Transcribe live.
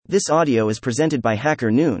This audio is presented by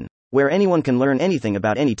Hacker Noon, where anyone can learn anything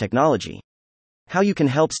about any technology. How You Can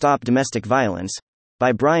Help Stop Domestic Violence,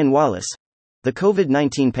 by Brian Wallace. The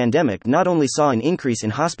COVID-19 pandemic not only saw an increase in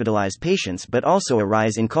hospitalized patients but also a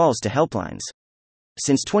rise in calls to helplines.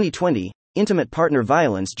 Since 2020, intimate partner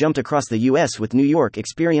violence jumped across the U.S., with New York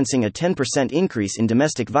experiencing a 10% increase in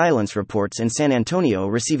domestic violence reports and San Antonio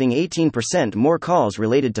receiving 18% more calls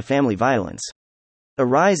related to family violence. A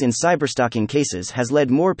rise in cyberstalking cases has led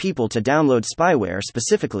more people to download spyware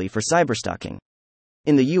specifically for cyberstalking.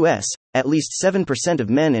 In the US, at least 7% of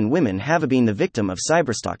men and women have been the victim of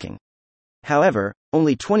cyberstalking. However,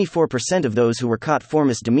 only 24% of those who were caught for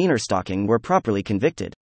misdemeanor stalking were properly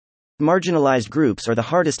convicted. Marginalized groups are the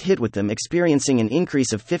hardest hit, with them experiencing an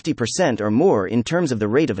increase of 50% or more in terms of the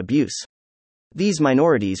rate of abuse. These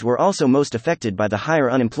minorities were also most affected by the higher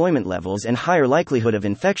unemployment levels and higher likelihood of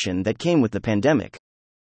infection that came with the pandemic.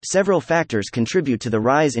 Several factors contribute to the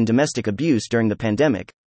rise in domestic abuse during the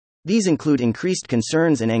pandemic. These include increased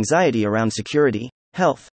concerns and anxiety around security,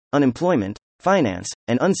 health, unemployment, finance,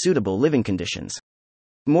 and unsuitable living conditions.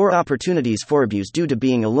 More opportunities for abuse due to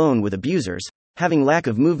being alone with abusers, having lack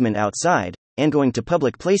of movement outside, and going to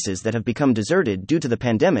public places that have become deserted due to the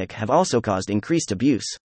pandemic have also caused increased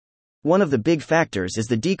abuse. One of the big factors is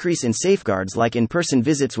the decrease in safeguards like in-person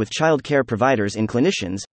visits with child care providers and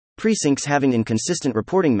clinicians, precincts having inconsistent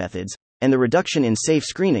reporting methods, and the reduction in safe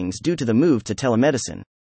screenings due to the move to telemedicine.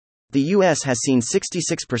 The U.S. has seen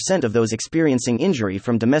 66% of those experiencing injury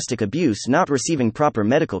from domestic abuse not receiving proper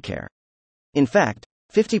medical care. In fact,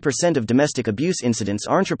 50% of domestic abuse incidents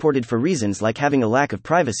aren't reported for reasons like having a lack of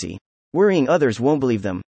privacy, worrying others won't believe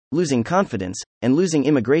them, losing confidence, and losing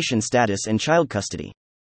immigration status and child custody.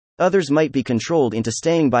 Others might be controlled into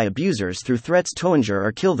staying by abusers through threats to injure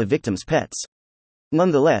or kill the victim's pets.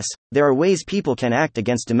 Nonetheless, there are ways people can act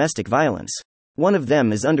against domestic violence. One of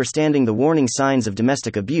them is understanding the warning signs of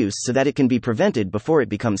domestic abuse so that it can be prevented before it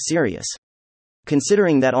becomes serious.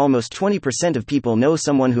 Considering that almost 20% of people know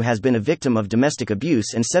someone who has been a victim of domestic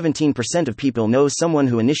abuse and 17% of people know someone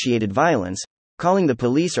who initiated violence, calling the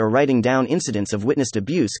police or writing down incidents of witnessed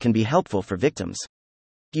abuse can be helpful for victims.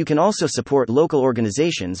 You can also support local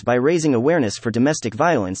organizations by raising awareness for domestic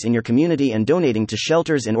violence in your community and donating to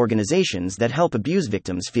shelters and organizations that help abuse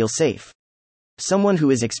victims feel safe. Someone who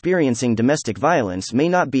is experiencing domestic violence may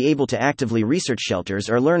not be able to actively research shelters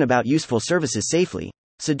or learn about useful services safely,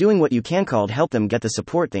 so doing what you can can help them get the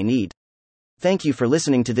support they need. Thank you for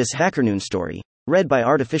listening to this HackerNoon story, read by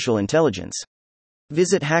Artificial Intelligence.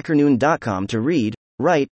 Visit hackernoon.com to read,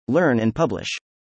 write, learn, and publish.